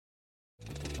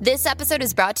This episode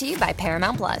is brought to you by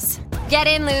Paramount Plus. Get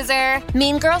in, loser!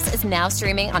 Mean Girls is now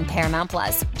streaming on Paramount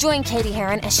Plus. Join Katie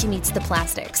Heron as she meets the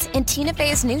plastics in Tina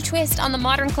Fey's new twist on the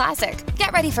modern classic.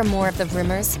 Get ready for more of the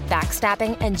rumors,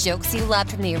 backstabbing, and jokes you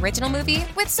loved from the original movie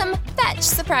with some fetch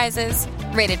surprises.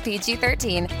 Rated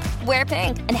PG-13. Wear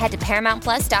pink and head to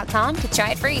ParamountPlus.com to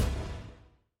try it free.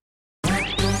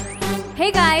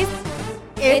 Hey guys,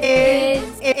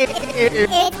 it's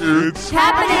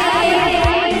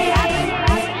happening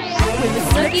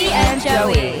with Snoopy and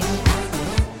Joey.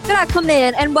 Come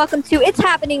in and welcome to It's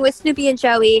Happening with Snoopy and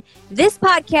Joey. This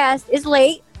podcast is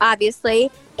late,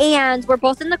 obviously, and we're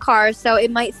both in the car, so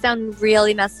it might sound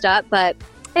really messed up, but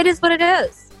it is what it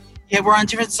is. Yeah, we're on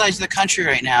different sides of the country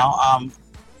right now.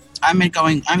 I'm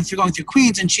going through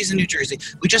Queens, and she's in New Jersey.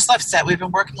 We just left set. We've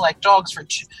been working like dogs for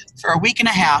a week and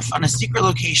a half on a secret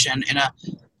location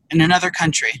in another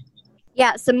country.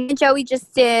 Yeah, so me and Joey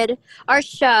just did our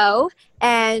show,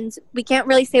 and we can't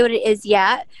really say what it is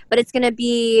yet, but it's going to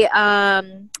be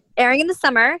airing in the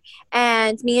summer,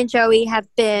 and me and Joey have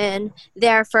been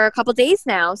there for a couple days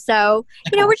now. So,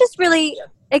 we're just really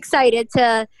excited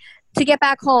to get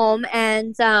back home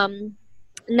and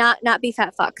not be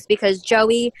fat fucks, because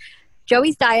Joey's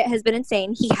diet has been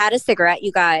insane. He had a cigarette,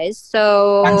 you guys.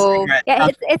 So, yeah,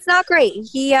 it's not great.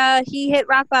 He hit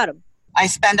rock bottom. I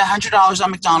spent $100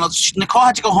 on McDonald's. Nicole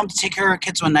had to go home to take care of her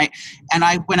kids one night, and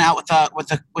I went out with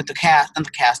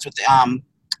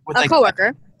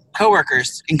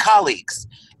coworkers and colleagues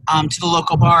to the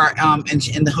local bar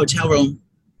in the hotel room.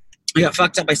 I got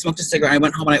fucked up. I smoked a cigarette. I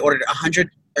went home and I ordered $100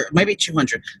 or maybe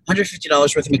 $150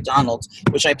 worth of McDonald's,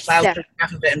 which I plowed through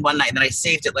half of it in one night, and then I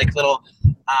saved it like little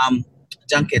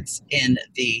dunkets in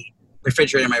the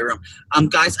refrigerator in my room.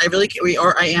 Guys, I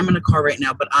am in a car right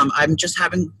now, but I'm just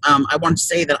having I want to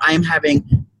say that I am having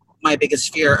my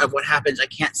biggest fear of what happens. I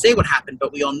can't say what happened,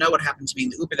 but we all know what happened to me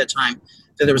in the Uber that time,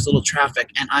 that there was a little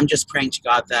traffic, and I'm just praying to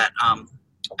God that I'm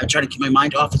trying to keep my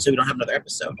mind off it so we don't have another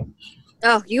episode.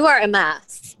 Oh, you are a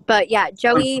mess. But yeah,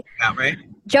 Joey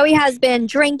has been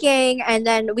drinking, and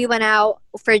then we went out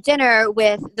for dinner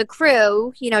with the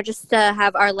crew, just to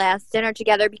have our last dinner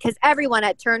together, because everyone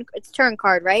at it's Turn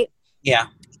Card, right? Yeah.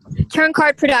 Turn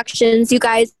Card Productions, you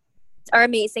guys are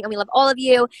amazing, and we love all of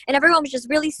you, and everyone was just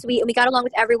really sweet, and we got along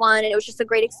with everyone, and it was just a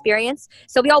great experience.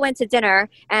 So we all went to dinner,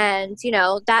 and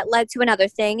that led to another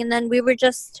thing, and then we were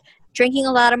just drinking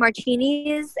a lot of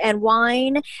martinis and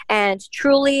wine and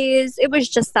Trulies. It was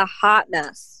just a hot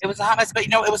mess. It was a hot mess, but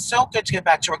it was so good to get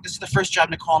back to work. This is the first job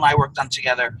Nicole and I worked on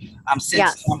together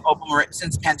since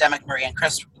pandemic. Maria and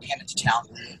Chris came into town,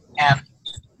 and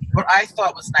what I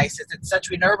thought was nice is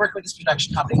we never worked with this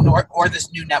production company or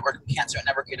this new network. We can't say what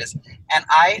network it is. And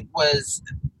I was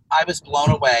blown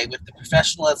away with the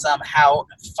professionalism, how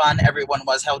fun everyone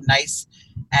was, how nice,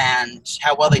 and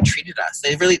how well they treated us.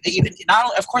 They even not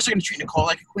only, of course, they're going to treat Nicole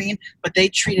like a queen, but they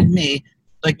treated me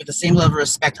like with the same level of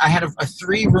respect. I had a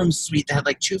 3-room suite that had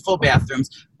like 2 full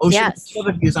bathrooms. Ocean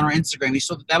views on our Instagram. You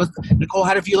saw that was Nicole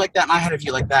had a view like that, and I had a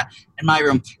view like that in my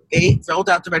room. They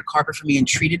rolled out the red carpet for me and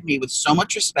treated me with so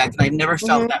much respect, and I never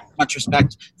felt that much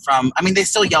respect from. I mean, they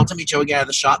still yelled at me, Joey, get out of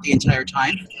the shot the entire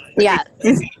time. Yeah,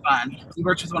 it was fun. We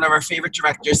worked with one of our favorite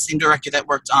directors, same director that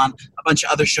worked on a bunch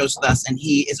of other shows with us, and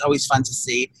he is always fun to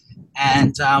see.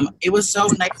 And it was so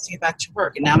nice to get back to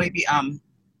work. And now maybe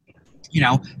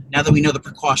now that we know the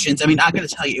precautions, I mean, I'm going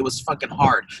to tell you, it was fucking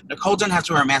hard. Nicole didn't have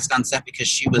to wear a mask on set because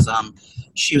she was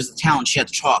the talent. She had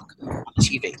to talk on the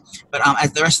TV. But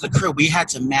as the rest of the crew, we had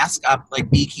to mask up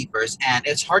like beekeepers, and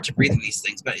it's hard to breathe in these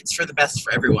things, but it's for the best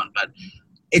for everyone. But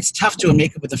it's tough doing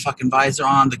makeup with the fucking visor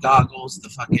on, the goggles, the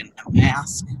fucking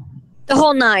mask. The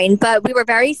whole 9, but we were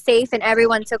very safe, and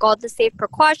everyone took all the safe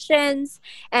precautions,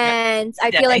 and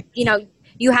I feel like,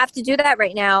 you have to do that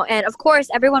right now. And of course,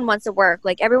 everyone wants to work.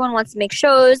 Like, everyone wants to make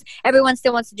shows. Everyone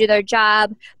still wants to do their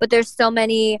job. But there's so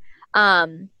many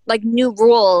new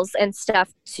rules and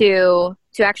stuff to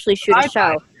actually shoot a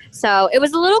show. So it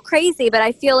was a little crazy, but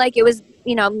I feel like it was,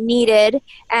 needed.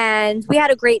 And we had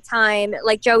a great time.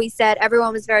 Like Joey said,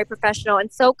 everyone was very professional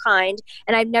and so kind.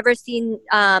 And I've never seen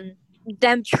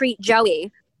them treat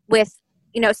Joey with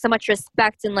so much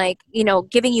respect and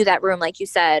giving you that room, like you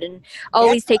said, and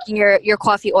always taking your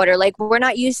coffee order. Like, we're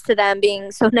not used to them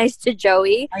being so nice to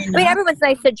Joey. I mean, everyone's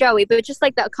nice to Joey, but just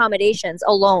like the accommodations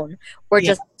alone were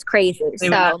just crazy. They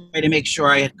went to make sure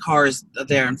I had cars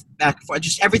there and back and forth.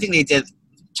 Just everything they did,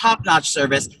 top-notch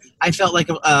service. I felt like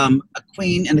a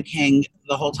queen and a king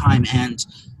the whole time, and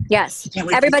yes,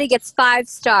 everybody gets 5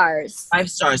 stars. 5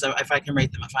 stars, if I can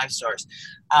rate them at 5 stars.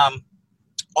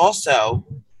 Also,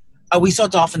 we saw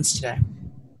dolphins today.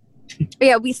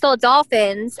 Yeah, we stole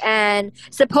dolphins, and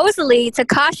supposedly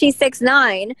Tekashi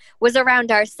 6ix9ine was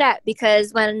around our set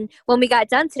because when we got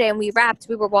done today and we wrapped,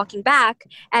 we were walking back,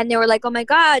 and they were like, "Oh my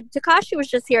God, Tekashi was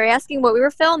just here asking what we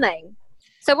were filming."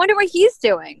 So I wonder what he's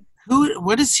doing.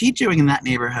 What is he doing in that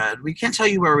neighborhood? We can't tell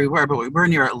you where we were, but we were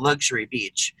near a luxury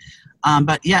beach.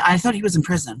 But yeah, I thought he was in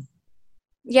prison.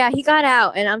 Yeah, he got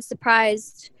out, and I'm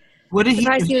surprised. What did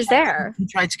he was there? He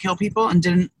tried to kill people and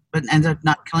didn't, but ended up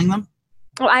not killing them.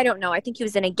 Oh, I don't know. I think he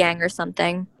was in a gang or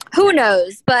something. Who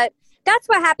knows? But that's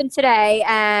what happened today,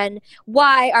 and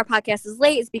why our podcast is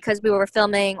late is because we were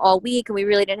filming all week and we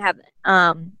really didn't have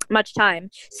much time.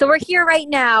 So we're here right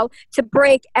now to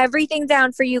break everything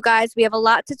down for you guys. We have a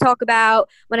lot to talk about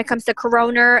when it comes to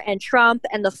Corona and Trump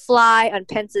and the fly on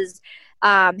Pence's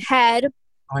head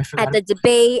at the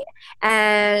debate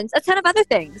and a ton of other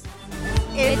things.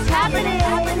 It's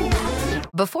happening.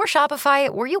 Before Shopify,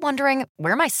 were you wondering,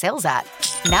 where are my sales at?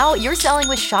 Now you're selling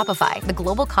with Shopify, the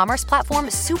global commerce platform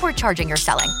supercharging your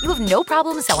selling. You have no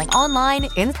problem selling online,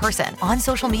 in person, on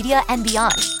social media, and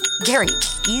beyond. Gary,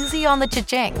 easy on the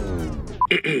cha-ching.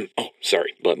 Oh,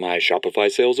 sorry, but my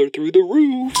Shopify sales are through the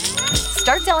roof.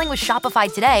 Start selling with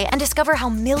Shopify today and discover how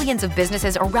millions of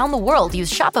businesses around the world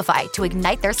use Shopify to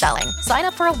ignite their selling. Sign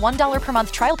up for a $1 per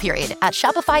month trial period at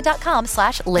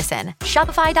shopify.com/listen.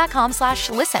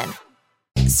 Shopify.com/listen.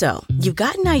 So, you've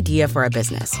got an idea for a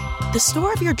business. The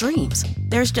store of your dreams.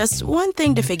 There's just one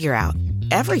thing to figure out.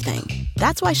 Everything.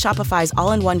 That's why Shopify's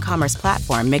all-in-one commerce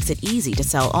platform makes it easy to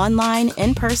sell online,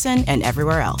 in person, and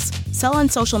everywhere else. Sell on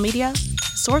social media.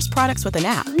 Source products with an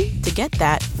app to get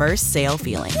that first sale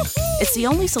feeling. It's the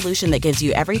only solution that gives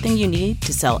you everything you need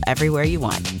to sell everywhere you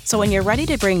want. So when you're ready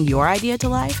to bring your idea to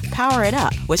life, power it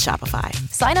up with Shopify.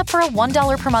 Sign up for a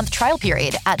 $1 per month trial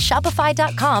period at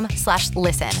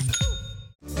shopify.com/listen.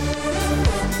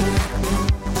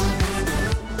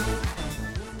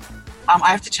 I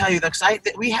have to tell you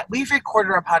that we've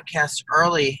recorded our podcast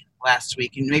early last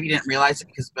week, and maybe you didn't realize it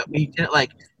but we did it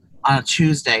like on a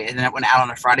Tuesday, and then it went out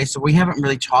on a Friday, so we haven't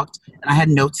really talked. And I had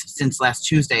notes since last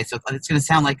Tuesday, so it's going to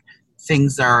sound like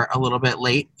things are a little bit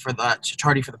late for the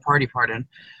tardy for the party. Pardon.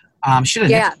 She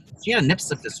had a nip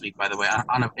slip this week, by the way,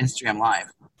 on an Instagram Live.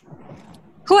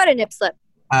 Who had a nip slip?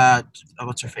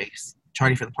 What's her face?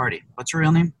 Tardy for the party. What's her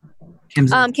real name? Kim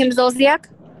Zolciak.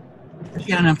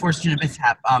 She had an unfortunate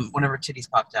mishap. One of her titties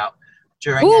popped out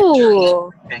during I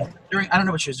don't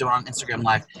know what she was doing on Instagram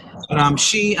Live, but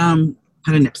she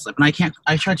had a nip slip, and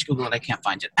I tried to Google it, I can't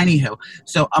find it. Anywho,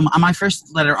 so on my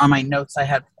first letter on my notes I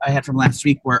had from last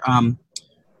week where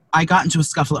I got into a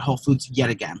scuffle at Whole Foods yet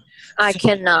again. I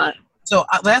cannot. So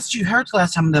you heard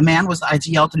last time the man I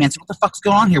yelled at the man, said, "What the fuck's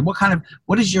going on here? What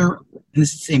is your?" And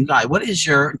this is the same guy. What is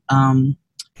your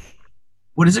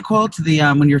what is it called to the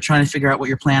when you're trying to figure out what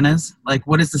your plan is? Like,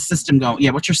 what is the system going?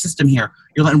 Yeah, what's your system here?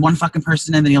 You're letting one fucking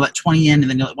person in, then you let 20 in, and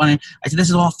then you let one in. I said, this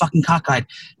is all fucking cockeyed.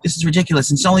 This is ridiculous.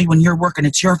 And it's only when you're working,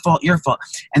 it's your fault.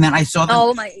 And then I saw them.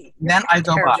 Oh my! Then I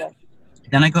go by.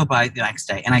 Then I go by the next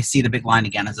day, and I see the big line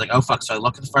again. I was like, oh fuck! So I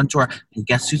look at the front door, and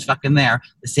guess who's fucking there?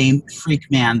 The same freak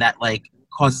man that like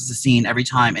causes a scene every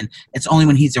time. And it's only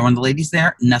when he's there. When the lady's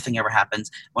there, nothing ever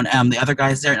happens. When the other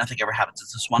guy's there, nothing ever happens.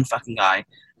 It's this one fucking guy.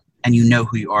 And you know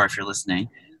who you are if you're listening.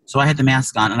 So I had the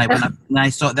mask on, and I went up, and I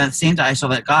saw that same day. I saw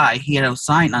that guy. He had a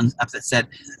sign up that said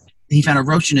he found a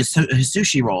roach in his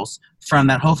sushi rolls from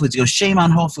that Whole Foods. He goes, "Shame on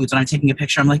Whole Foods." And I'm taking a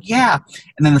picture. I'm like, "Yeah."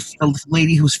 And then the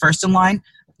lady who's first in line.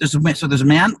 There's a man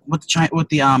with the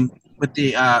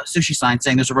sushi sign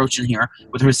saying there's a roach in here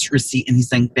with his receipt, and he's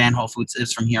saying ban Whole Foods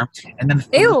is from here. And then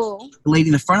the lady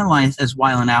in the front of the line is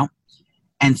wiling out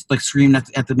and like screamed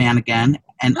at the man again.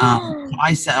 And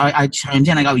I said, I chimed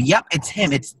in. I go, "Yep, it's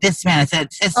him. It's this man." I said,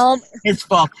 "It's his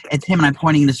fault. It's him." And I'm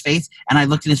pointing in his face. And I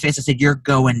looked in his face. I said, "You're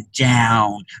going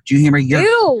down. Do you hear me?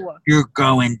 You're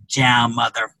going down,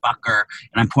 motherfucker."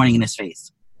 And I'm pointing in his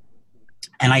face.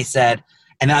 And I said,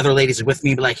 and the other ladies are with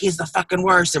me, like, "He's the fucking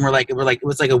worst." And we're like, it was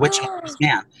like a witch hunt, this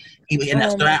man.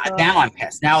 Now I'm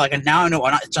pissed. Now I know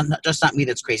it's just not me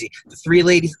that's crazy. The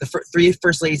three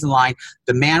first ladies in line,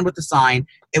 the man with the sign.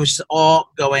 It was just all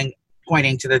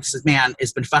pointing to this man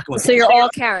has been fucking with. So you're all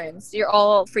Karens. You're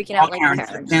all freaking out like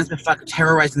Karens. The man's been fucking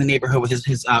terrorizing the neighborhood with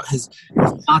his Nazi,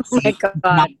 Nazi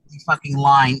fucking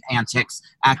line antics,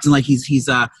 acting like he's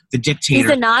the dictator.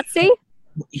 He's a Nazi.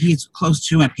 He's close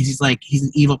to him because he's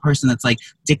an evil person that's like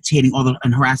dictating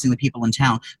and harassing the people in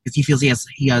town because he feels he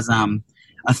has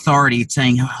authority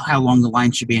saying how long the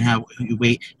line should be and how you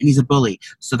wait, and he's a bully.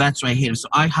 So that's why I hate him. So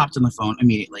I hopped on the phone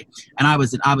immediately, and I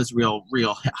was real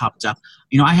hopped up.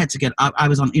 I had to get I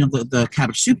was on the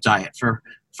cabbage soup diet for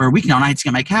a week now, and I had to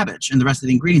get my cabbage and the rest of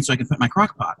the ingredients so I could put in my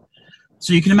crock pot.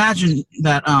 So you can imagine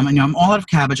that, I'm all out of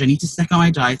cabbage. I need to stick on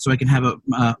my diet so I can have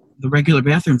the regular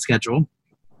bathroom schedule.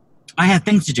 I had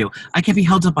things to do. I can't be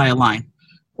held up by a line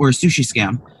or a sushi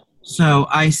scam. So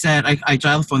I said, I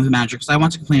dialed the phone to the manager because I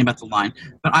want to complain about the line.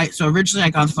 So originally I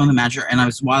got on the phone to the manager and I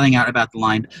was whiling out about the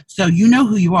line. So you know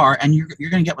who you are and you're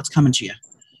going to get what's coming to you.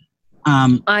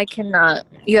 I cannot.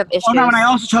 You have issues. Oh no, and I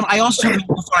also told him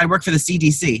I work for the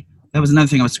CDC. That was another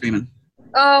thing I was screaming.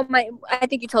 Oh my! I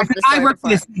think you told me this. I work for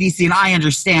the CDC and I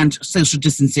understand social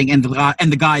distancing and the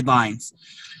guidelines.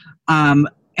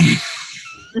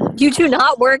 You do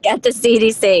not work at the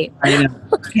CDC. I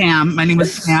know. Pam. My name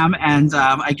was Pam, and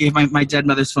I gave my dead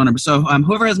mother's phone number. So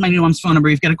whoever has my new mom's phone number,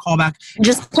 you've got to call back.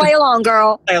 Just play along,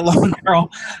 girl. Play along, girl.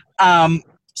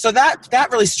 So that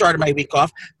really started my week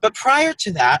off. But prior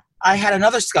to that, I had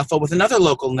another scuffle with another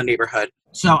local in the neighborhood.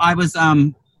 So I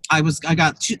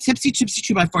got tipsy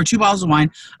 2x4, 2 bottles of wine.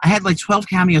 I had like 12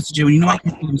 cameos to do, and I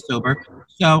can't keep them sober.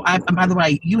 So by the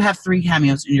way, you have 3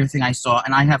 cameos in your thing I saw,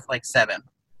 and I have like 7.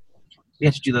 We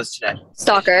have to do those today.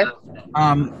 Stalker.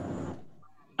 I'm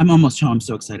almost home. I'm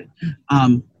so excited.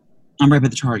 I'm right by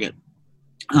the Target.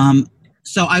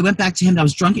 So I went back to him. I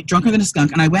was drunker than a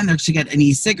skunk, and I went there to get an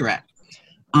e-cigarette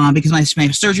because my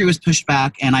surgery was pushed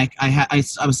back, and I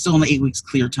was still in the 8 weeks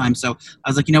clear time. So I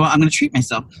was like, you know what? I'm going to treat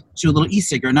myself to a little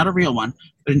e-cigarette, not a real one,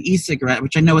 but an e-cigarette,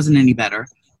 which I know isn't any better.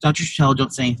 Dr. Chappelle,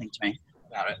 don't say anything to me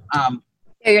about it.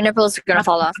 Yeah, your nipples are going to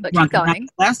fall off, but keep going.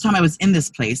 Last time I was in this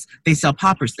place, they sell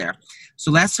poppers there. So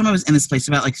last time I was in this place,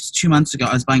 about like 2 months ago,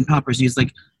 I was buying poppers. I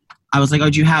was like, oh,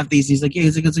 do you have these? He's like, yeah.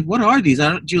 He's like, what are these?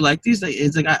 Do you like these?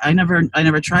 It's like, I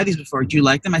never tried these before. Do you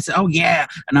like them? I said, oh yeah.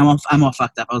 And I'm all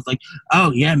fucked up. I was like,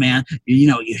 oh yeah, man.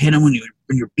 You hit them when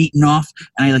you're beaten off.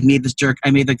 And I made the jerk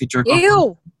off.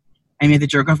 Ew. I made the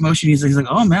jerk off motion. He's like,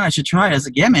 oh man, I should try it. I was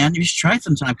like, yeah, man, you should try it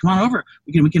sometime. Come on over.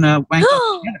 We can wank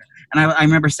off together. And I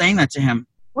remember saying that to him.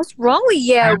 What's wrong with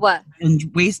you? And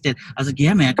wasted. I was like,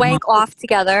 yeah, man. Wank off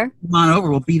together. Come on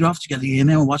over. We'll beat off together. Yeah,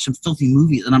 man. We'll watch some filthy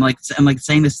movies. And I'm like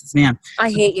saying this to this man.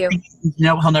 I hate you.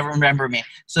 He'll never remember me.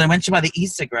 So I went to buy the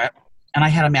e-cigarette, and I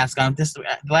had a mask on. The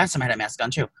last time I had a mask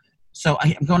on too. So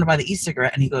I'm going to buy the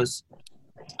e-cigarette, and he goes,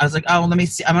 I was like, oh, well, let me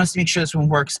see. I must make sure this one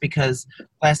works because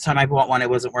last time I bought one, it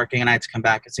wasn't working, and I had to come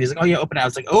back. So he's like, oh, yeah, open it. I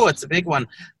was like, oh, it's a big one.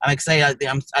 I'm excited.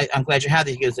 I'm glad you had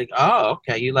it. He goes like, oh,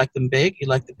 okay. You like them big? You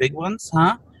like the big ones,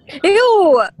 huh?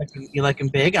 Ew. You like him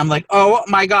big? I'm like, oh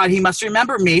my God, he must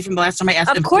remember me from the last time I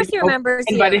asked him. Of course he remembers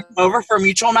you. Invited him over for a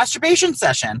mutual masturbation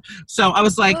session. So I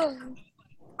was like,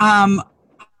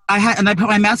 I put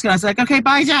my mask on. I was like, okay,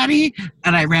 bye, Daddy,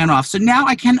 and I ran off. So now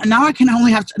I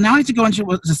have to go into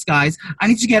a disguise. I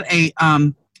need to get a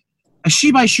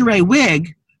Shibai Shure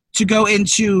wig to go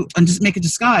into and just make a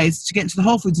disguise to get into the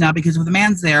Whole Foods now because if the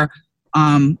man's there,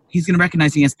 he's going to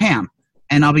recognize me as Pam.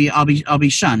 And I'll be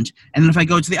shunned. And then if I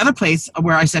go to the other place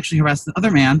where I sexually harassed the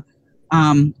other man,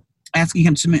 asking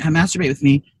him to masturbate with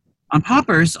me on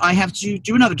poppers, I have to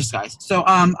do another disguise. So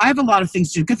I have a lot of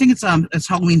things to do. Good thing it's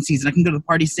Halloween season. I can go to the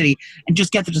Party City and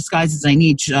just get the disguises I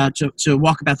need to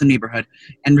walk about the neighborhood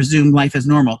and resume life as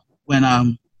normal when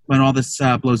all this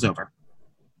blows over.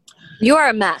 You are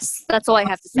a mess. That's all I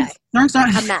have to say.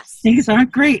 A mess. Things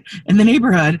aren't great in the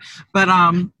neighborhood, but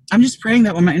I'm just praying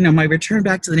that when my return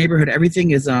back to the neighborhood,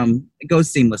 everything is it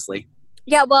goes seamlessly.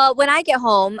 Yeah, well, when I get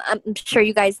home, I'm sure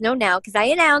you guys know now because I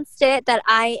announced it that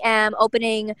I am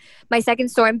opening my second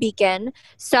store in Beacon.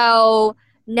 So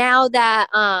now that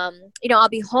I'll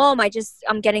be home,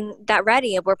 I'm getting that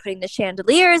ready. We're putting the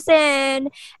chandeliers in,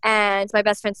 and my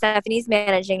best friend Stephanie's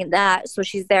managing that, so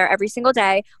she's there every single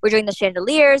day. We're doing the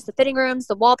chandeliers, the fitting rooms,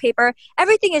 the wallpaper.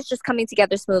 Everything is just coming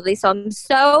together smoothly. So I'm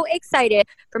so excited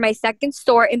for my second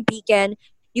store in Beacon.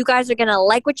 You guys are going to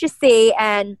like what you see,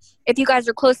 and if you guys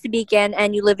are close to Beacon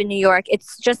and you live in New York,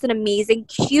 it's just an amazing,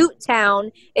 cute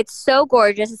town. It's so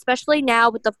gorgeous, especially now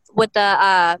with the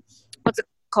what's it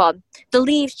called? The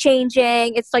leaves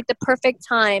changing. It's like the perfect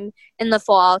time in the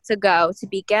fall to go to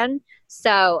Beacon.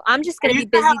 So I'm just going to be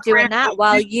busy doing that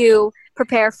while you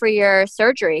prepare for your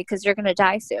surgery because you're going to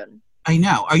die soon. I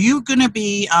know. Are you going to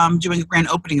be doing a grand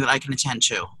opening that I can attend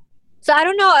to? So I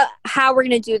don't know how we're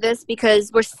going to do this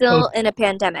because we're still in a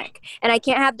pandemic and I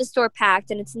can't have the store packed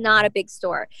and it's not a big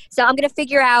store. So I'm going to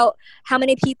figure out how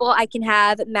many people I can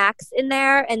have max in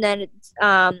there and then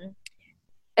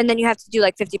you have to do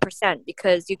like 50%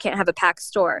 because you can't have a packed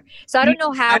store. So I don't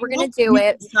know how we're going to do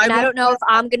it. And I don't know if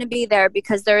I'm going to be there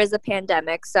because there is a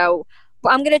pandemic. So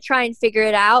I'm going to try and figure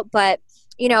it out. But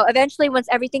eventually once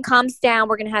everything calms down,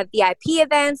 we're going to have VIP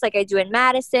events like I do in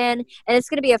Madison, and it's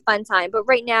going to be a fun time. But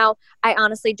right now, I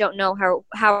honestly don't know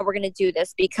how we're going to do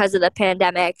this because of the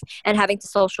pandemic and having to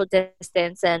social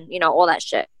distance and, all that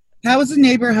shit. How has the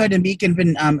neighborhood in Beacon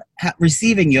been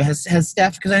receiving you? Has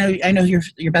Steph? Because I know your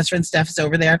best friend Steph is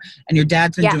over there, and your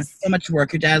dad's been doing so much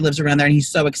work. Your dad lives around there, and he's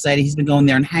so excited. He's been going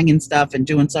there and hanging stuff and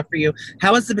doing stuff for you.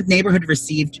 How has the neighborhood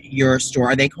received your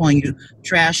store? Are they calling you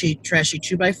trashy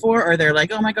 2x4, or they're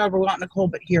like, oh my God, we're wanting Nicole,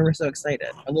 but here we're so excited?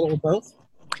 A little of both.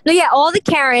 No, yeah, all the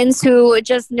Karens who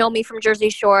just know me from Jersey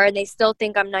Shore, and they still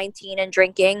think I'm 19 and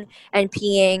drinking and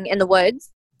peeing in the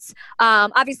woods.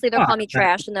 Obviously, they're calling me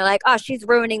trash, and they're like, oh, she's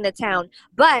ruining the town.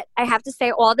 But I have to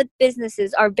say, all the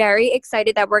businesses are very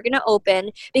excited that we're going to open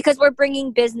because we're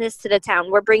bringing business to the town.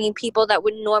 We're bringing people that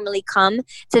would normally come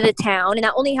to the town, and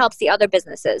that only helps the other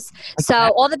businesses. So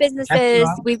all the businesses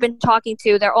we've been talking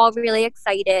to, they're all really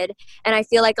excited, and I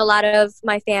feel like a lot of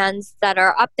my fans that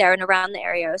are up there and around the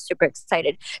area are super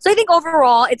excited. So I think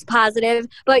overall, it's positive,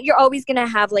 but you're always going to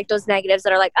have like those negatives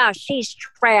that are like, oh, she's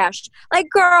trash. Like,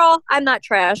 girl, I'm not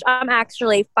trash. I'm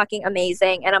actually fucking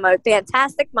amazing, and I'm a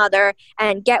fantastic mother,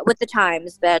 and get with the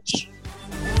times, bitch.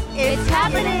 It's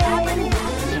happening.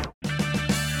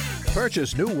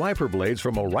 Purchase new wiper blades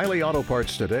from O'Reilly Auto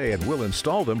Parts today and we'll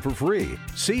install them for free.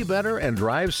 See better and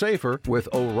drive safer with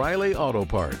O'Reilly Auto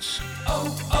Parts.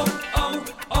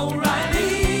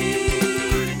 O'Reilly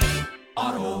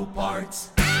Auto Parts.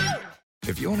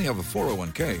 If you only have a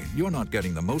 401k, you're not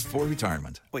getting the most for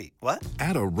retirement. Wait, what?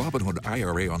 Add a Robinhood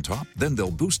IRA on top, then they'll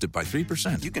boost it by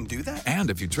 3%. You can do that? And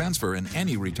if you transfer in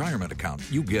any retirement account,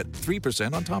 you get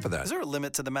 3% on top of that. Is there a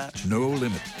limit to the match? No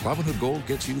limit. Robinhood Gold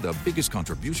gets you the biggest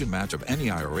contribution match of any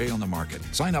IRA on the market.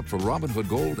 Sign up for Robinhood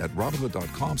Gold at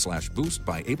Robinhood.com/boost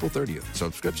by April 30th.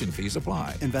 Subscription fees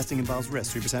apply. Investing involves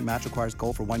risk. 3% match requires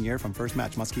gold for 1 year from first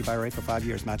match. Must keep IRA for 5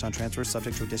 years. Match on transfers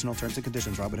subject to additional terms and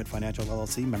conditions. Robinhood Financial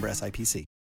LLC, member SIPC.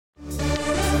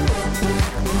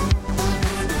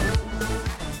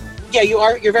 Yeah, you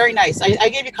are. You're very nice. I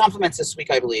gave you compliments this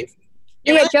week, I believe.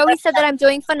 Yeah, Joey said that I'm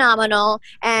doing phenomenal,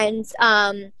 and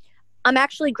I'm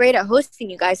actually great at hosting,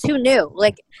 you guys. Who knew?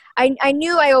 Like, I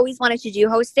knew I always wanted to do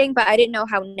hosting, but I didn't know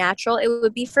how natural it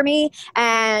would be for me,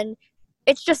 and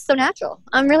it's just so natural.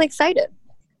 I'm really excited.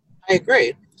 I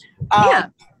agree.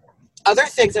 Other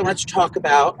things I wanted to talk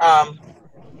about.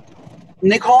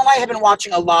 Nicole and I have been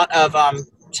watching a lot of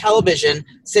television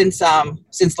since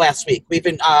last week. We've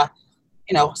been,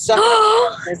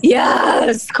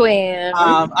 yes, Queen.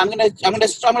 I'm gonna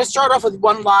start off with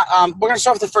one lot. We're gonna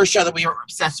start with the first show that we were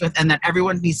obsessed with, and that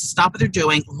everyone needs to stop what they're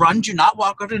doing, run, do not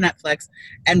walk over to Netflix,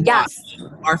 and watch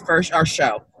our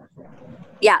show.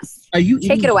 Yes. Are you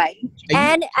take it away?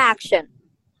 And action.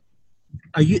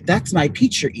 Are you? That's my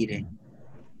peach you're eating.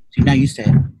 So now you say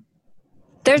it.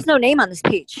 There's no name on this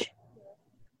peach.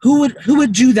 Who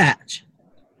would do that?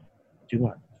 Do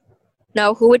what?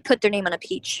 No, who would put their name on a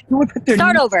peach? Who would put their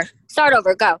Start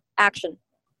over. Go. Action.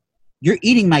 You're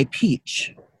eating my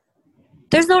peach.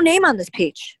 There's no name on this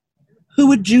peach. Who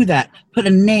would do that? Put a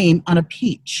name on a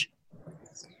peach.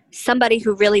 Somebody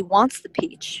who really wants the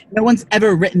peach. No one's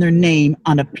ever written their name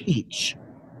on a peach.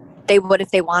 They would if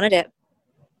they wanted it.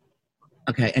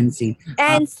 Okay, end scene.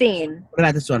 End scene. What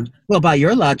about this one? Well, by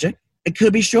your logic, it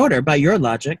could be shorter. By your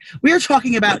logic, we are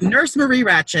talking about Nurse Marie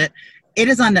Ratched. It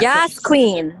is on Netflix. Yes,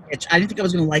 Queen. I didn't think I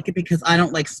was going to like it because I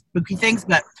don't like spooky things,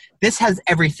 but this has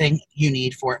everything you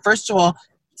need for it. First of all,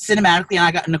 cinematically,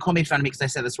 and Nicole made fun of me because I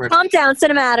said this word. Calm down,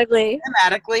 cinematically.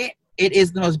 Cinematically, it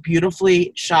is the most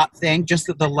beautifully shot thing. Just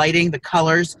the lighting, the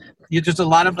colors. There's a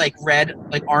lot of like red,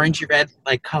 like orangey red,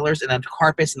 like colors, and the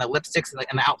carpets and the lipsticks and the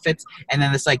outfits, and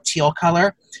then this like teal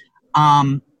color.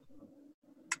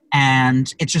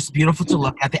 And it's just beautiful to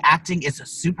look at. The acting is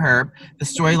superb. The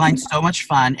storyline's so much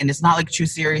fun, and it's not like too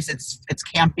serious. It's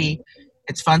campy.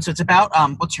 It's fun. So it's about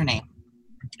what's her name?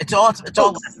 It's all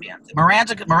lesbians.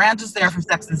 Miranda's there from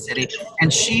Sex and the City,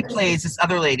 and she plays this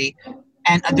other lady.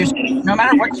 And there's no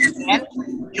matter what you're in,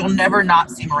 you'll never not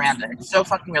see Miranda. It's so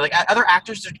fucking weird. Like other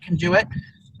actors can do it,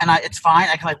 and it's fine.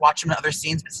 I can like watch them in other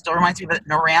scenes, but it still reminds me that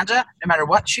Miranda, no matter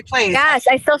what she plays. Yes,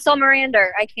 I still saw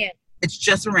Miranda. I can't. It's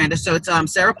just Miranda. So it's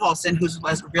Sarah Paulson, who's a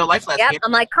real life lesbian. Yep,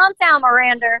 I'm like, calm down,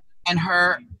 Miranda. And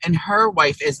her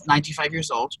wife is 95 years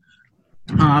old.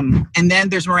 And then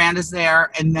there's Miranda's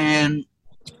there, and then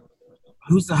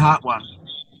who's the hot one?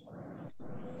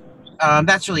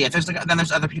 That's really it. Then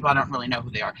there's other people I don't really know who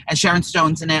they are. And Sharon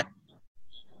Stone's in it.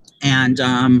 And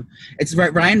it's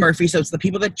Ryan Murphy. So it's the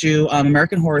people that do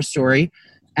American Horror Story,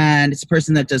 and it's the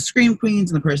person that does Scream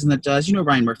Queens, and the person that does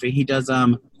Ryan Murphy. He does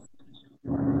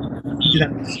he did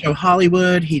that show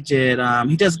Hollywood. He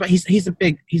does, but he's a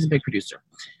big producer.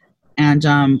 And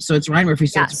so it's Ryan Murphy.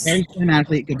 So It's very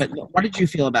cinematically good. But what did you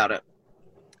feel about it?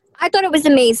 I thought it was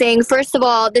amazing. First of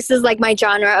all, this is like my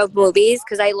genre of movies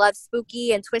because I love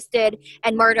spooky and twisted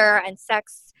and murder and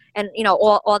sex and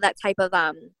all that type of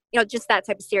just that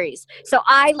type of series. So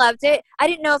I loved it. I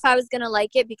didn't know if I was gonna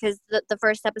like it because the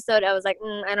first episode I was like,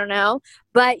 I don't know.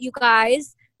 But you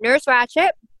guys, Nurse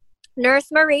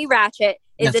Marie Ratched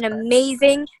is an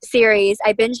amazing series.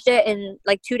 I binged it in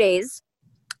like 2 days.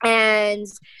 And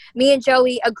me and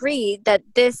Joey agreed that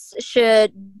this show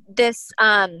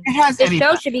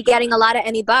should be getting a lot of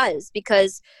Emmy buzz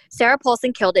because Sarah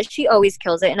Paulson killed it. She always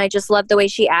kills it, and I just love the way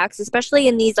she acts, especially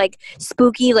in these like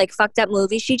spooky, like fucked up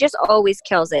movies. She just always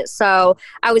kills it. So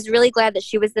I was really glad that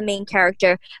she was the main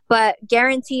character. But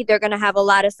guaranteed, they're gonna have a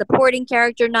lot of supporting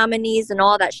character nominees and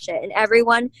all that shit. And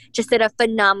everyone just did a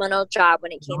phenomenal job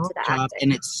when it came to the acting.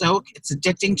 And it's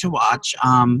addicting to watch.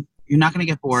 You're not going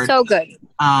to get bored. So good.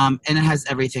 And it has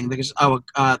everything. There's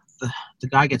the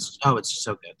guy gets it's just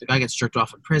so good. The guy gets jerked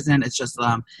off in prison. It's just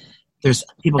there's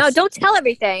people. No, don't tell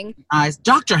everything.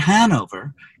 Dr.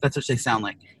 Hanover. That's what they sound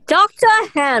like. Dr.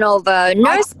 Hanover,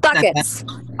 Nurse Buckets.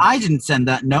 I didn't send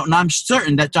that note, and I'm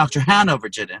certain that Dr. Hanover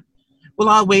didn't. Well,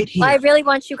 I'll wait here. Well, I really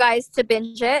want you guys to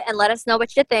binge it and let us know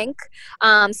what you think.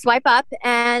 Swipe up,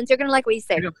 and you're gonna like what you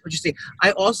say. What you see.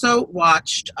 I also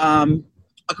watched.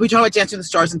 Can we talk about Dancing with the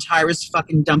Stars and Tyra's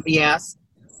fucking dumpy ass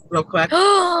real quick?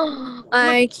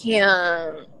 I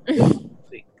can't. I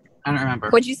don't remember.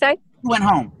 What'd you say? Who went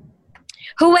home?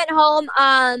 Who went home?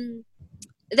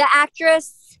 The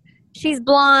actress. She's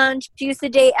blonde. She used to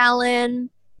date Ellen.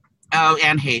 Oh,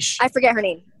 Anne Heche. I forget her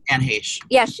name. Anne Heche.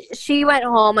 Yeah, she went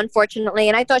home, unfortunately,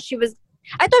 and I thought she was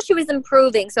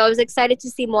improving, so I was excited to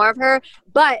see more of her,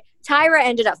 but Tyra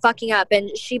ended up fucking up,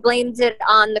 and she blamed it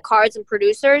on the cards and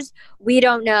producers. We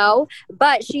don't know,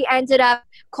 but she ended up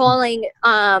calling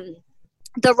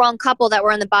the wrong couple that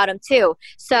were in the bottom two.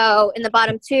 So in the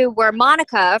bottom two were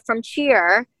Monica from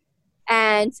Cheer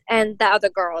and the other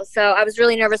girl. So I was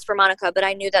really nervous for Monica, but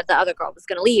I knew that the other girl was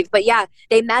going to leave. But yeah,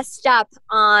 they messed up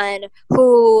on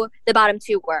who the bottom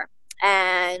two were,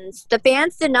 and the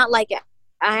fans did not like it.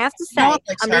 I have to say,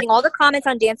 I'm reading all the comments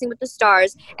on Dancing with the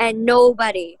Stars, and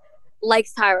nobody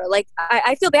likes Tyra. Like,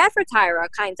 I feel bad for Tyra,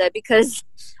 kind of, because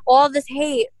all this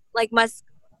hate, like, must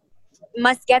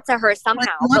get to her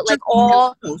somehow. But, like,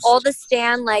 all the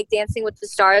stan, like, Dancing with the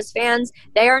Stars fans,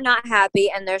 they are not happy,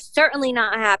 and they're certainly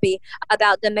not happy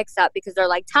about the mix-up, because they're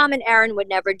like, Tom and Aaron would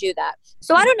never do that.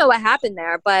 So I don't know what happened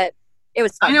there, but it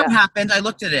was fun. I know what happened. I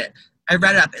looked at it. I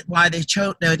read up why they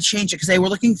changed it, because they were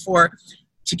looking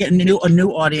to get a new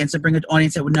audience, and bring an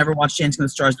audience that would never watch Dancing with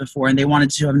the Stars before, and they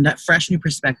wanted to have a fresh new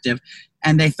perspective,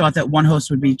 and they thought that one host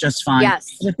would be just fine.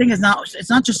 Yes. The thing is, it's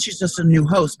not just she's just a new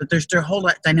host, but their whole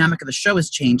dynamic of the show has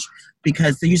changed,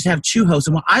 because they used to have two hosts,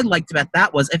 and what I liked about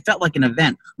that was it felt like an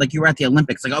event, like you were at the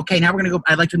Olympics. Like, okay, now we're going to go.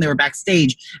 I liked when they were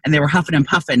backstage, and they were huffing and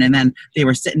puffing, and then they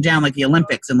were sitting down like the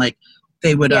Olympics, and like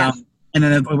they would and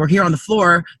then we're here on the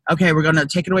floor. Okay, we're gonna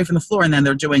take it away from the floor, and then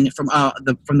they're doing it from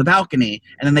the balcony,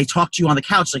 and then they talk to you on the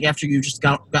couch, like after you just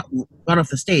got off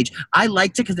the stage. I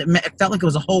liked it because it felt like it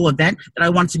was a whole event that I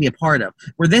wanted to be a part of.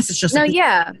 Where this is just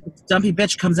dumpy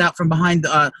bitch comes out from behind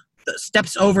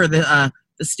steps over the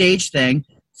stage thing,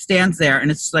 stands there,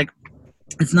 and it's like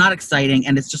it's not exciting,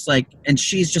 and it's just like, and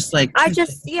she's just like I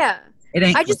just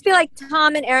feel like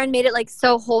Tom and Aaron made it like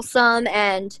so wholesome,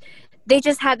 and they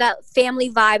just had that family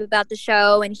vibe about the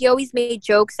show, and he always made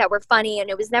jokes that were funny,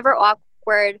 and it was never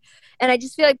awkward. And I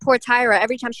just feel like poor Tyra,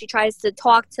 every time she tries to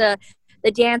talk to the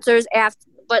dancers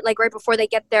but like right before they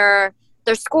get their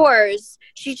scores,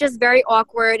 she's just very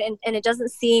awkward, and it doesn't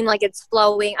seem like it's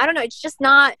flowing. I don't know. It's just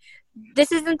not.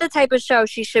 This isn't the type of show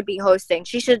she should be hosting.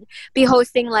 She should be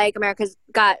hosting like America's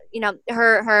Got,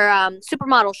 her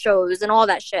supermodel shows and all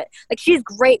that shit. Like, she's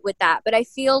great with that, but I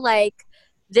feel like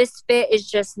this fit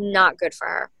is just not good for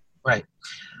her. Right.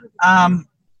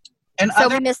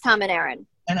 We miss Tom and Aaron.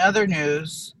 In other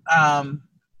news,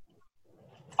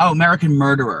 American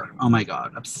Murderer. Oh my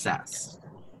God, obsessed.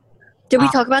 Did we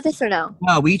talk about this or no?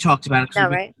 No, we talked about it. No,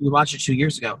 right? We watched it 2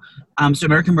 years ago. So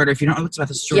American Murderer, if you don't know what's about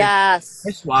the story. Yes.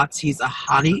 Chris Watts, he's a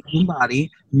hottie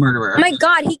in-body murderer. Oh my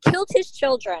God, he killed his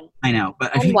children. I know,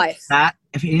 but if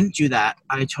he didn't do that,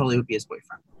 I totally would be his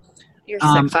boyfriend. You're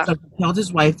sick fuck. So he killed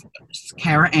his wife,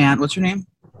 Cara Ann. What's her name?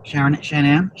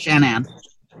 Shanann,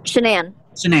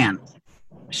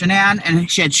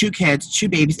 and she had 2 kids, 2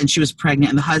 babies, and she was pregnant,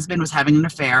 and the husband was having an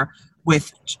affair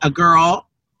with a girl,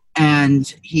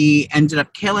 and he ended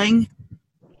up killing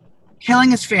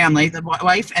his family, the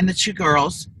wife and the 2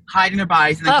 girls, hiding their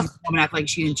bodies, and then he's act like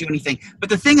she didn't do anything. But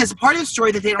the thing is, part of the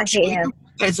story that they don't show you,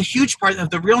 that is a huge part of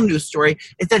the real news story,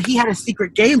 is that he had a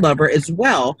secret gay lover as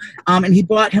well, and he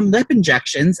bought him lip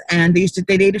injections, and they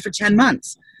dated for 10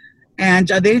 months. And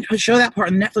they didn't show that part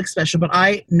in the Netflix special, but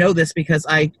I know this because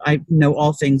I know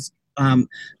all things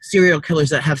serial killers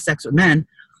that have sex with men.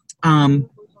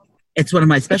 It's one of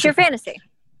my special. It's your fantasy.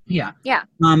 Yeah. Yeah.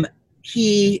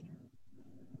 He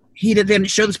didn't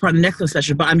show this part in the next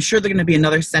special, but I'm sure there's going to be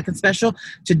another second special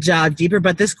to dive deeper.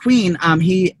 But this queen,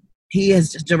 he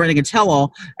is just running a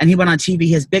tell-all, and he went on TV.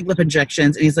 He has big lip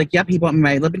injections, and he's like, "Yep, he bought me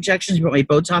my lip injections. He bought me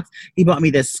Botox. He bought me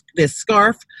this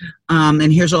scarf,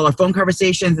 and here's all our phone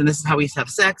conversations, and this is how we have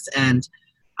sex." And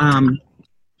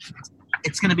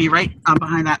it's going to be right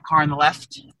behind that car on the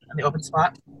left, in the open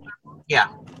spot. Yeah,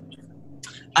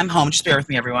 I'm home. Just bear with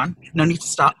me, everyone. No need to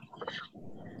stop.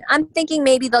 I'm thinking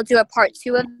maybe they'll do a part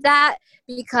 2 of that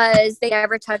because they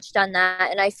never touched on that.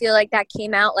 And I feel like that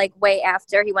came out like way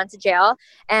after he went to jail.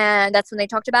 And that's when they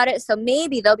talked about it. So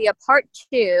maybe there'll be a part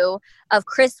 2 of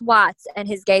Chris Watts and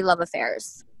his gay love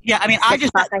affairs. Yeah, I mean,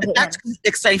 that's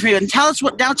exciting for you. And tell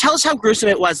us how gruesome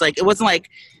it was. Like, it wasn't like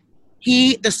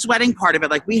the sweating part of it.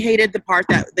 Like, we hated the part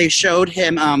that they showed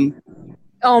him.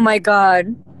 Oh my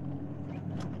God.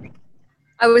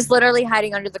 I was literally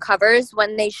hiding under the covers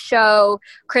when they show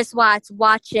Chris Watts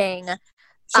watching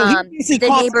the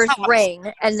neighbor's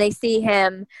ring, and they see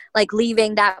him like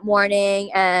leaving that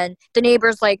morning, and the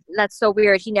neighbor's like, "That's so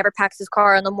weird. He never packs his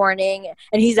car in the morning,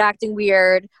 and he's acting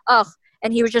weird." Ugh.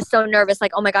 And he was just so nervous,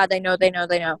 like, "Oh my God, they know."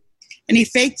 And he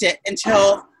faked it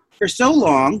until for so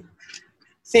long,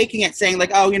 faking it, saying like,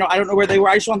 "Oh, I don't know where they were.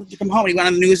 I just want them to come home." And he went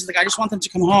on the news, like, "I just want them to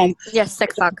come home." Yes,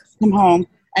 sick fuck. Come home.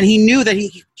 And he knew that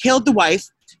he killed the wife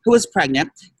who was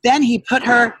pregnant. Then he put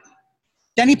the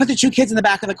 2 kids in the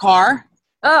back of the car.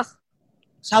 Ugh.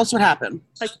 Tell us what happened.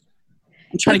 He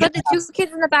put the 2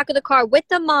 kids in the back of the car with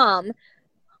the mom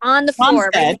on the floor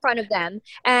right in front of them.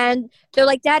 And they're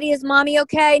like, "Daddy, is mommy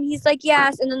okay?" And he's like,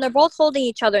 "Yes." And then they're both holding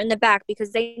each other in the back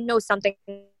because they know something's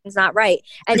not right.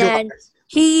 And then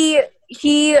he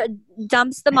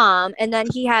dumps the mom, and then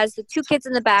he has the 2 kids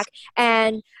in the back.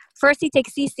 And first he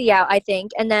takes Cece out, I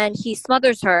think, and then he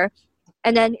smothers her,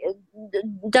 and then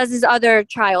does his other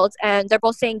child, and they're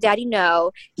both saying, "Daddy,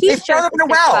 no." He's just a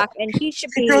fuck, and he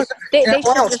should be. They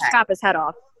should just chop his head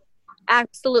off.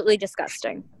 Absolutely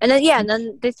disgusting. And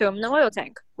then they threw him in the oil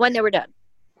tank when they were dead.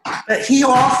 But he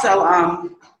also,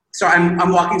 sorry,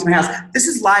 I'm walking to my house. This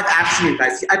is live action, you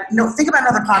guys. Think about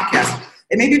another podcast.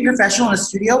 It may be professional in a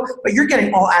studio, but you're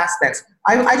getting all aspects.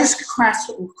 I just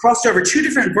crossed over 2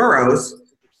 different boroughs.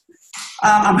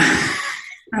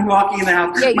 I'm walking in the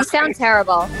house. Yeah, you sound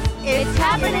terrible. It's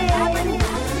happening.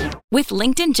 With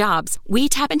LinkedIn Jobs, we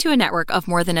tap into a network of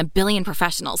more than 1 billion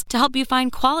professionals to help you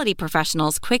find quality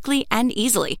professionals quickly and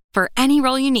easily for any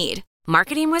role you need.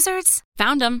 Marketing wizards?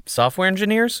 Found them. Software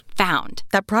engineers? Found.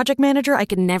 That project manager I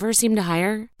could never seem to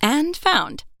hire? And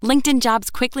found. LinkedIn Jobs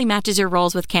quickly matches your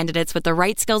roles with candidates with the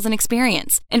right skills and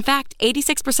experience. In fact,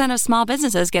 86% of small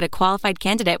businesses get a qualified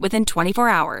candidate within 24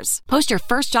 hours. Post your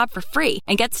first job for free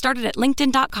and get started at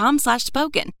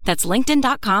linkedin.com/spoken. That's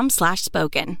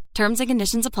linkedin.com/spoken. Terms and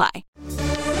conditions apply.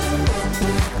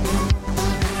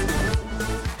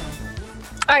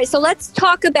 All right, so let's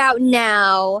talk about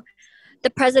now the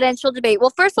presidential debate.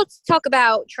 Well, first let's talk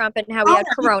about Trump and how he had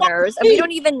coroners. And we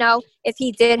don't even know if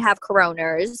he did have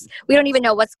coroners. We don't even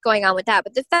know what's going on with that.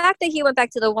 But the fact that he went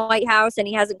back to the White House and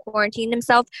he hasn't quarantined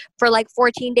himself for like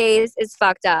 14 days is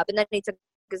fucked up. And then he took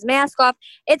his mask off.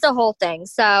 It's a whole thing.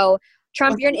 So,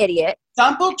 Trump, you're an idiot.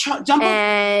 Double Trump.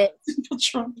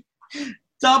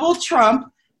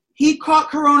 He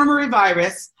caught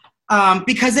coronavirus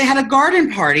because they had a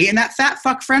garden party. And that fat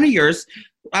fuck friend of yours,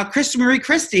 Marie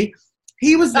Christie,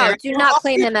 he was there. Oh, do not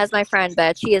claim him as my friend,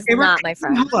 bitch. He is not my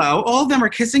friend. Hello. All of them were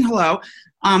kissing hello.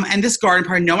 And this garden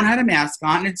party, no one had a mask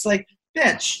on. And it's like,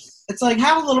 bitch. It's like,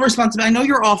 have a little responsibility. I know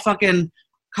you're all fucking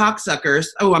cocksuckers.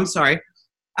 Oh, I'm sorry.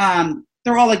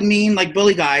 They're all like mean, like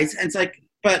bully guys. And it's like,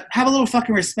 but have a little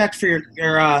fucking respect for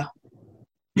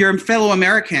your fellow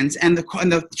Americans and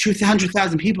the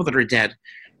 200,000 people that are dead.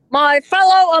 My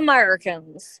fellow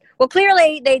Americans. Well,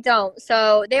 clearly they don't.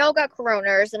 So they all got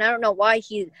coroners, and I don't know why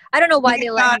they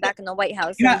let him back in the White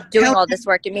House and doing all this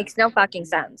work. It makes no fucking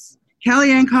sense.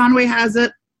 Kellyanne Conway has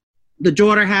it. The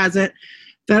daughter has it.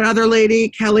 That other lady,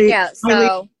 Kylie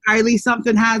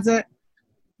something has it.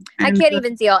 I can't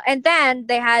even deal. And then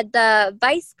they had the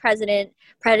vice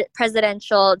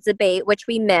presidential debate, which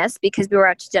we missed because we were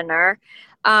at dinner.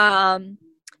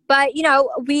 But,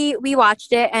 we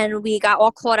watched it and we got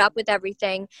all caught up with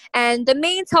everything. And the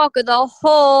main talk of the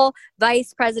whole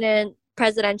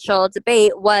presidential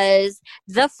debate was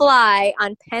the fly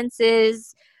on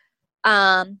Pence's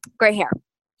gray hair.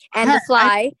 And the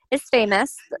fly is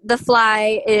famous. The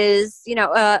fly is,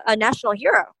 a national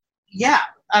hero. Yeah.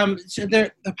 So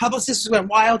the publicists went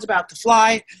wild about the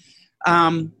fly.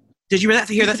 Did you hear that?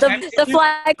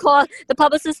 The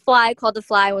publicist Fly called the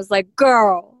Fly and was like,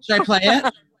 "Girl." Should I play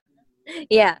it?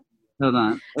 Yeah. Hold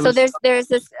on. So there's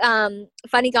this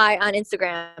funny guy on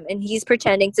Instagram, and he's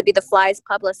pretending to be the Fly's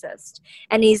publicist,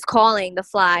 and he's calling the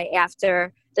Fly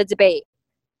after the debate,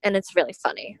 and it's really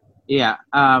funny. Yeah.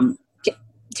 Do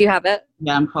you have it?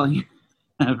 Yeah, I'm calling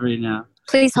it right now.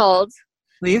 Please hold.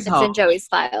 Please hold. It's in Joey's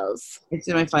files. It's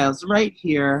in my files right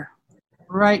here,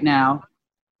 right now.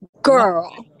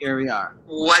 Girl. Here we are.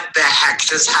 What the heck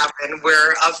just happened?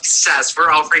 We're obsessed.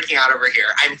 We're all freaking out over here.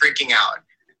 I'm freaking out.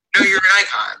 No, you're an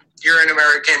icon. You're an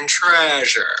American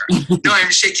treasure. No,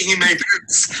 I'm shaking in my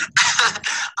boots.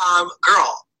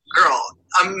 Girl,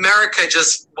 America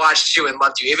just watched you and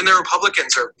loved you. Even the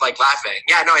Republicans are like laughing.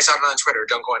 Yeah, no, I saw it on Twitter.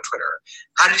 Don't go on Twitter.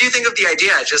 How did you think of the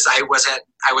idea? Just I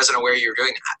wasn't aware you were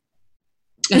doing that.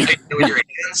 With your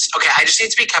hands. Okay, I just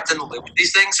need to be kept in the loop with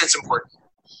these things. It's important.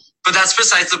 But that's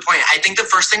besides the point. I think the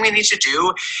first thing we need to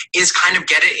do is kind of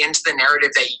get it into the narrative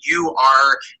that you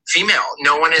are female.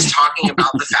 No one is talking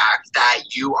about the fact that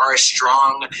you are a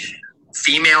strong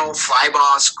female fly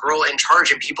boss girl in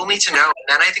charge, and people need to know. And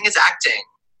then I think it's acting.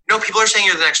 No, people are saying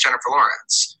you're the next Jennifer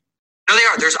Lawrence. No, they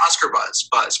are. There's Oscar buzz.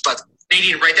 But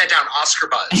Nadine, write that down, Oscar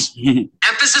buzz.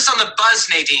 Emphasis on the buzz,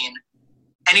 Nadine.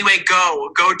 Anyway,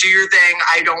 go do your thing.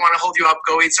 I don't want to hold you up.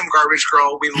 Go eat some garbage,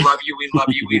 girl. We love you. We love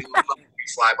you. We love you,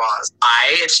 Fly Boss.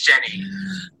 Hi, it's Jenny.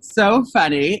 So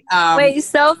funny. Wait,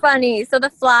 so funny. So the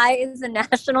Fly is a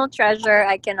national treasure.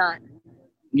 I cannot.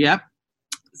 Yep.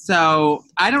 So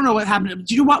I don't know what happened.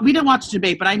 We didn't watch the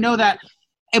debate, but I know that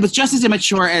it was just as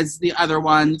immature as the other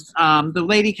ones. The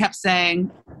lady kept saying,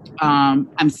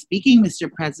 I'm speaking,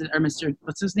 Mr. President, or Mr.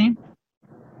 What's his name?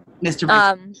 Mr.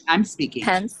 President. I'm speaking.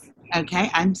 Pence. Okay,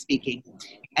 I'm speaking.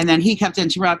 And then he kept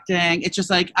interrupting. It's just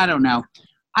like, I don't know.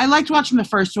 I liked watching the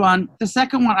first one. The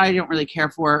second one I don't really care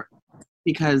for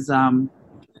because I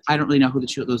don't really know who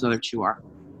those other two are.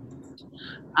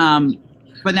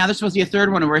 But now there's supposed to be a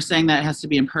third one, and we're saying that it has to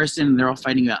be in person, and they're all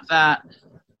fighting about that.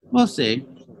 We'll see.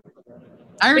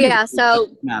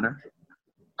 Matter.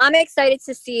 I'm excited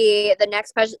to see the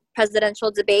next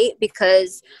presidential debate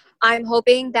because I'm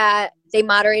hoping that they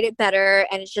moderate it better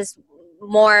and it's just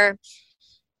more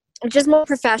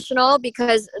professional,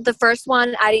 because the first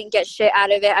one I didn't get shit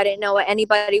out of it. I didn't know what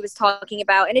anybody was talking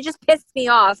about, and it just pissed me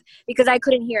off because I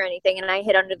couldn't hear anything and I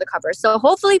hid under the cover. So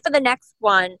hopefully for the next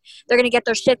one they're going to get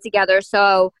their shit together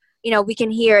so we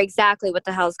can hear exactly what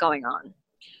the hell's going on.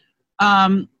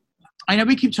 I know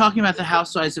we keep talking about the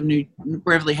Housewives of New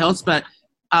Beverly Hills, but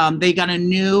they got a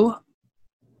new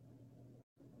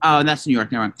that's New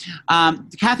York, never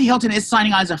mind. Kathy Hilton is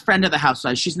signing on as a friend of the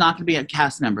Housewives. She's not going to be a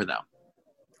cast member, though.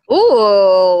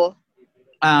 Ooh.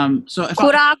 So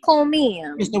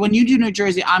when you do New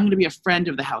Jersey, I'm going to be a friend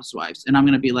of the Housewives, and I'm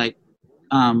going to be like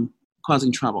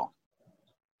causing trouble.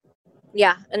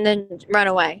 Yeah, and then run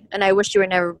away. And I wish you were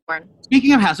never born.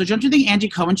 Speaking of Housewives, don't you think Andy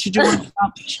Cohen should do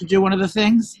one of the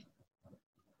things?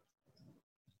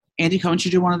 Andy Cohen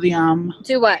should do one of the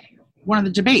do what? One of the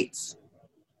debates.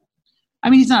 I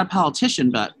mean, he's not a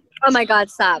politician, but oh my God,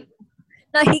 stop!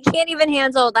 No, he can't even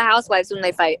handle the Housewives when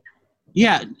they fight.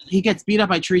 Yeah, he gets beat up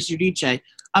by Teresa Giudice.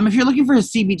 If you're looking for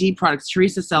his CBD products,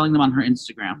 Teresa's selling them on her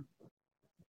Instagram.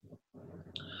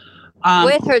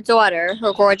 With her daughter,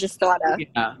 her gorgeous daughter.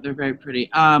 Yeah, they're very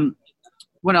pretty.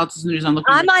 What else is news? I'm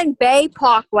on Bay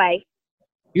Parkway.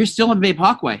 You're still on Bay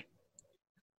Parkway.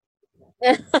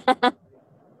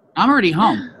 I'm already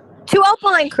home. To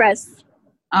Opal and Chris.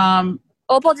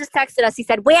 Opal just texted us. He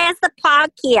said, "Where's the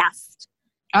podcast?"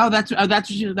 Oh, that's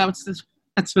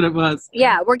what it was.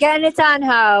 Yeah, we're getting it done,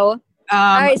 ho.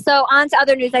 All right, so on to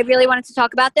other news. I really wanted to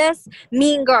talk about this.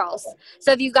 Mean Girls.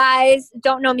 So if you guys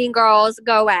don't know Mean Girls,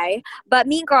 go away. But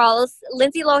Mean Girls,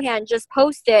 Lindsay Lohan just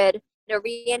posted a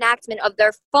reenactment of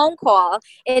their phone call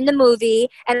in the movie,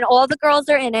 and all the girls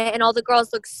are in it, and all the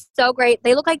girls look so great.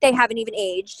 They look like they haven't even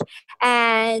aged,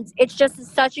 and it's just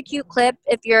such a cute clip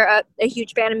if you're a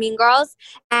huge fan of Mean Girls,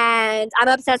 and I'm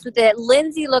obsessed with it.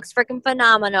 Lindsay looks freaking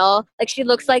phenomenal. Like, she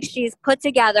looks like she's put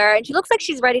together, and she looks like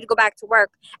she's ready to go back to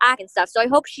work, act and stuff, so I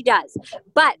hope she does.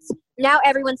 But now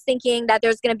everyone's thinking that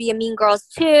there's going to be a Mean Girls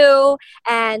 2,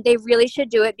 and they really should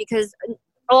do it because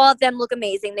all of them look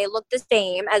amazing. They look the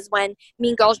same as when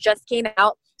Mean Girls just came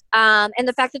out. And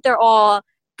the fact that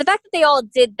they all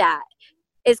did that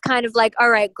is kind of like, all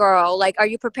right, girl, like, are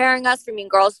you preparing us for Mean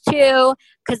Girls 2?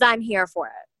 Because I'm here for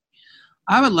it.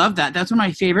 I would love that. That's one of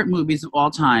my favorite movies of all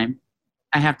time.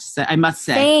 I must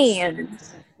say. Same.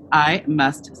 I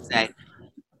must say.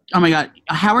 Oh my God.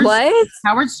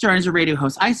 Howard Stern is a radio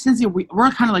host.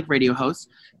 We're kind of like radio hosts.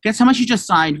 Guess how much he just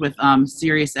signed with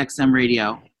Sirius XM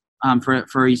Radio?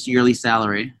 for his yearly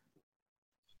salary?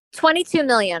 22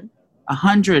 million.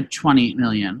 120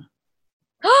 million.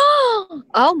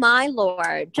 Oh my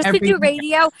Lord. Just to do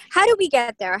radio? How do we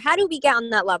get there? How do we get on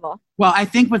that level? Well, I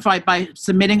think by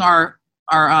submitting our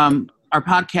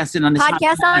podcast in on this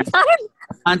podcast on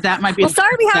time? That might be. Well,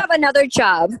 sorry, we have another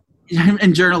job.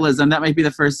 In journalism, that might be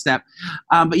the first step.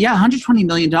 But yeah, $120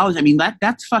 million. I mean,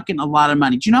 that's fucking a lot of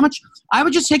money. Do you know how much? I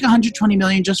would just take $120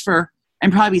 million just for,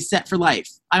 and probably be set for life.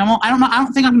 I don't know. I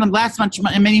don't think I'm going to last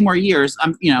many more years.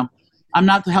 I'm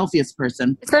not the healthiest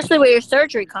person. Especially with your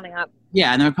surgery coming up.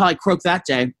 Yeah, and I would probably croak that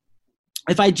day.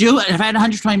 If I had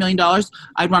 $120 million,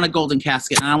 I'd want a golden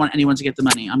casket, and I don't want anyone to get the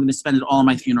money. I'm going to spend it all on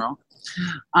my funeral.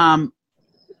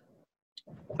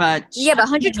 But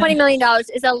 $120 million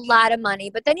is a lot of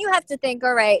money. But then you have to think,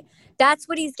 all right, that's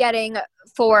what he's getting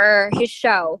for his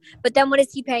show. But then what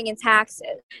is he paying in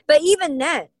taxes? But even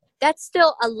then, that's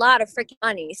still a lot of freaking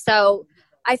money. So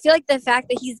I feel like the fact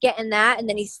that he's getting that and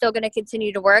then he's still going to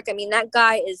continue to work. I mean, that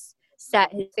guy is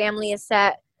set. His family is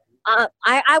set.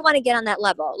 I want to get on that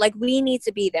level. Like, we need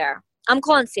to be there. I'm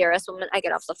calling Sirius when I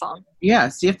get off the phone. Yeah,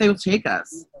 see if they will take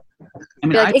us. I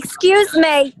mean, excuse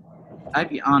me. I'd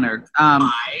be honored.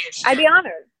 I'd be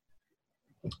honored.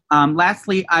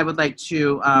 Lastly, I would like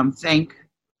to thank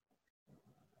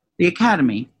the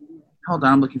Academy. Hold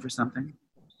on, I'm looking for something.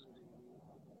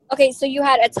 Okay, so you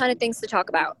had a ton of things to talk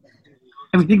about.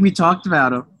 I think we talked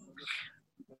about them.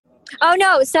 Oh,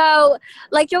 no. So,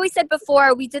 like Joey said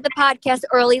before, we did the podcast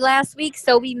early last week,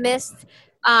 so we missed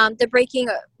the breaking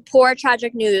poor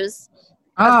tragic news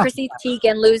of Chrissy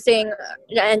Teigen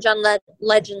and John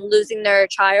Legend losing their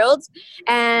child.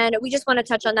 And we just want to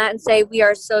touch on that and say we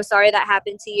are so sorry that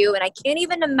happened to you. And I can't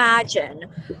even imagine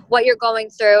what you're going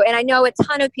through. And I know a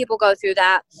ton of people go through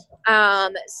that.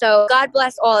 So God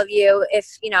bless all of you if,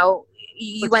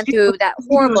 you went through that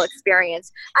horrible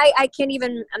experience. I can't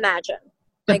even imagine.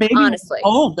 The baby honestly.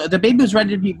 Was old. The baby was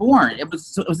ready to be born.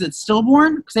 Was it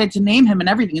stillborn? Because they had to name him and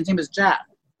everything. His name was Jack.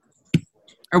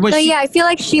 Or was she? Yeah, I feel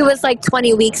like she was like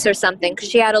 20 weeks or something because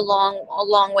she had a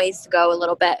long ways to go a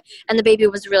little bit, and the baby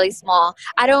was really small.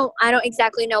 I don't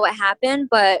exactly know what happened,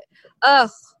 but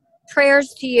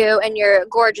prayers to you and your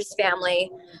gorgeous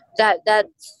family.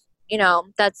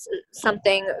 That's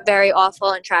something very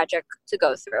awful and tragic to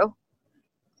go through.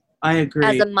 I agree.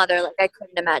 As a mother, like I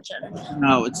couldn't imagine.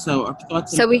 No, it's so.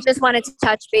 So we just wanted to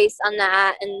touch base on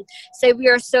that and say we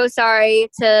are so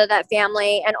sorry to that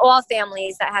family and all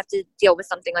families that have to deal with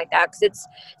something like that because it's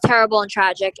terrible and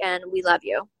tragic, and we love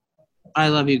you. I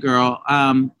love you, girl.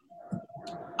 In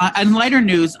lighter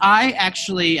news, I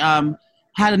actually had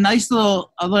a nice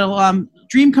little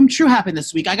dream come true happen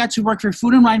this week. I got to work for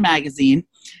Food and Wine magazine.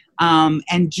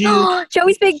 And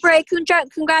Joey's big break.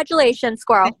 Congratulations,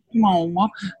 squirrel.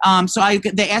 So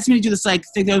they asked me to do this,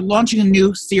 they're launching a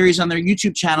new series on their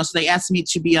YouTube channel. So they asked me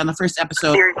to be on the first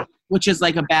episode, which is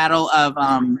like a battle of,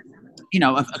 a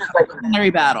culinary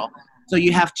battle. So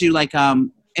you have to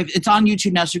it's on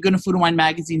YouTube now. So you're going to Food and Wine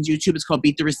Magazine's YouTube. It's called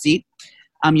Beat the Receipt.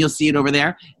 You'll see it over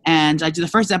there. And I did the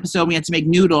first episode. We had to make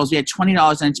noodles. We had $20 and I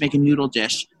had to make a noodle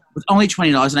dish with only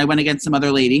 $20. And I went against some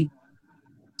other lady.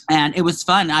 And it was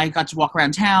fun. I got to walk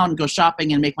around town, go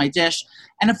shopping, and make my dish.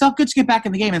 And it felt good to get back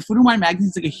in the game. And Food and Wine Magazine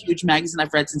is like a huge magazine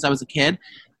I've read since I was a kid.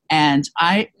 And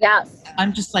I'm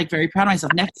just very proud of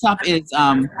myself. Next up is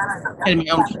getting my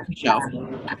own cooking show.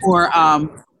 Or,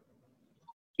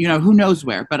 who knows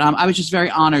where. But I was just very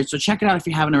honored. So check it out if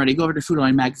you haven't already. Go over to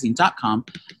foodandwinemagazine.com.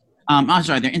 I'm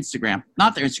sorry, their Instagram.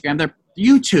 Not their Instagram, their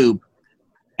YouTube.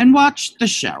 And watch the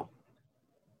show.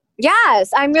 Yes,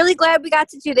 I'm really glad we got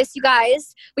to do this, you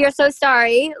guys. We are so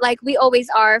sorry, like we always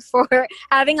are, for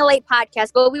having a late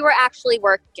podcast, but we were actually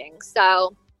working.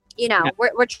 So,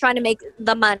 we're trying to make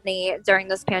the money during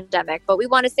this pandemic. But we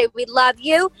want to say we love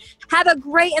you. Have a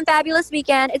great and fabulous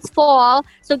weekend. It's fall,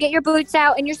 so get your boots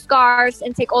out and your scarves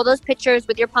and take all those pictures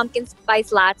with your pumpkin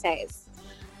spice lattes.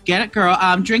 Get it, girl.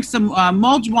 Drink some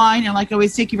mulled wine, and like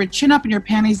always, take your chin up and your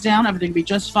panties down. Everything will be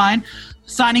just fine.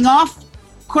 Signing off,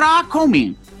 Kura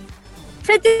Komi.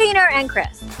 To Dana and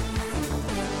Chris.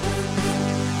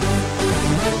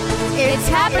 It's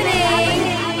happening!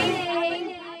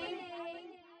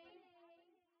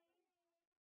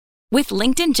 With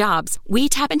LinkedIn Jobs, we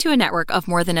tap into a network of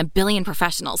more than 1 billion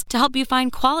professionals to help you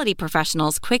find quality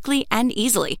professionals quickly and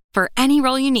easily for any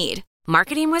role you need.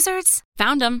 Marketing wizards?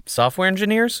 Found them. Software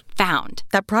engineers? Found.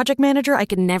 That project manager I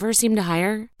could never seem to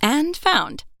hire? And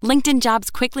found. LinkedIn Jobs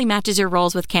quickly matches your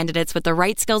roles with candidates with the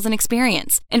right skills and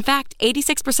experience. In fact,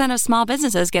 86% of small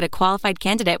businesses get a qualified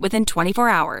candidate within 24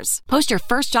 hours. Post your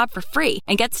first job for free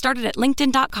and get started at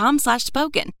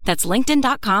linkedin.com/spoken. That's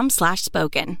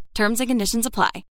linkedin.com/spoken. Terms and conditions apply.